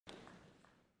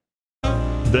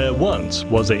There once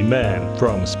was a man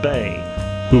from Spain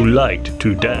who liked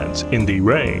to dance in the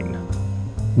rain.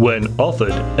 When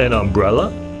offered an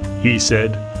umbrella, he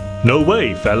said, "No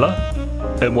way, fella,"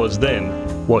 and was then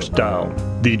washed down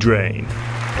the drain.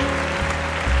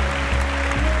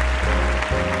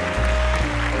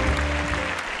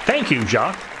 Thank you,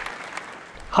 Jacques.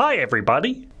 Hi,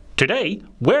 everybody. Today,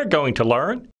 we're going to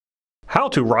learn how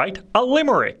to write a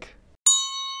limerick.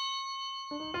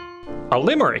 A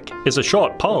limerick is a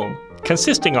short poem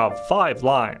consisting of 5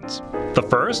 lines. The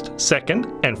first, second,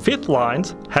 and fifth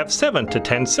lines have 7 to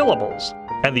 10 syllables,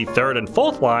 and the third and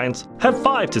fourth lines have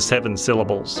 5 to 7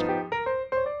 syllables.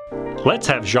 Let's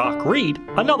have Jacques read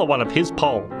another one of his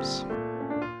poems.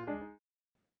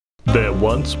 There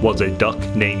once was a duck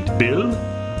named Bill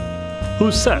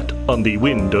who sat on the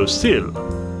windowsill.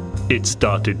 It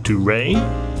started to rain.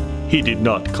 He did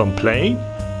not complain,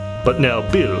 but now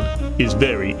Bill is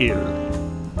very ill.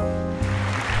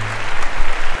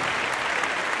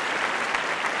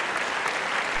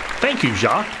 Thank you,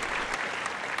 Jacques.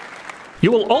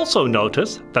 You will also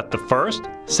notice that the first,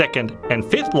 second, and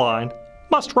fifth line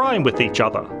must rhyme with each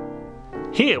other.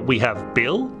 Here we have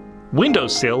Bill,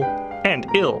 windowsill, and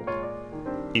ill.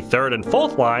 The third and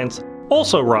fourth lines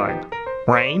also rhyme,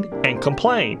 rain and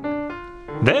complain.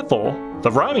 Therefore,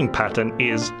 the rhyming pattern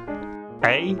is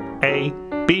A,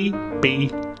 B,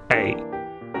 B, A.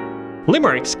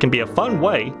 Limericks can be a fun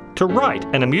way to write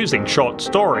an amusing short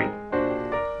story.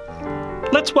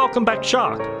 Let's welcome back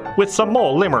Jacques with some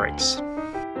more limericks.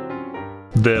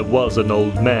 There was an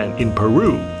old man in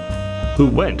Peru who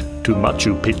went to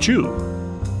Machu Picchu.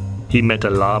 He met a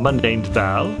llama named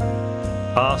Val,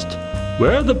 asked,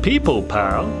 "Where are the people,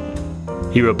 pal?"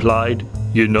 He replied,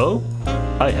 "You know,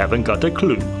 I haven't got a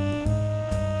clue."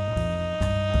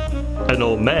 An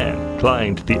old man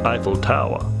climbed the Eiffel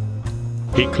Tower.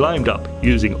 He climbed up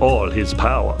using all his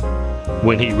power.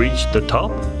 When he reached the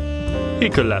top, he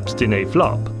collapsed in a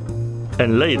flop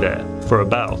and lay there for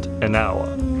about an hour.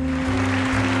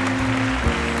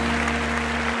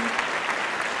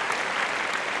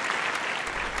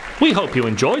 We hope you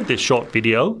enjoyed this short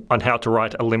video on how to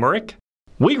write a limerick.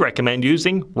 We recommend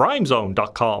using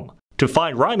rhymezone.com to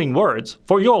find rhyming words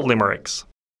for your limericks.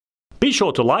 Be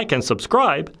sure to like and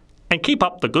subscribe, and keep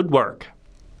up the good work.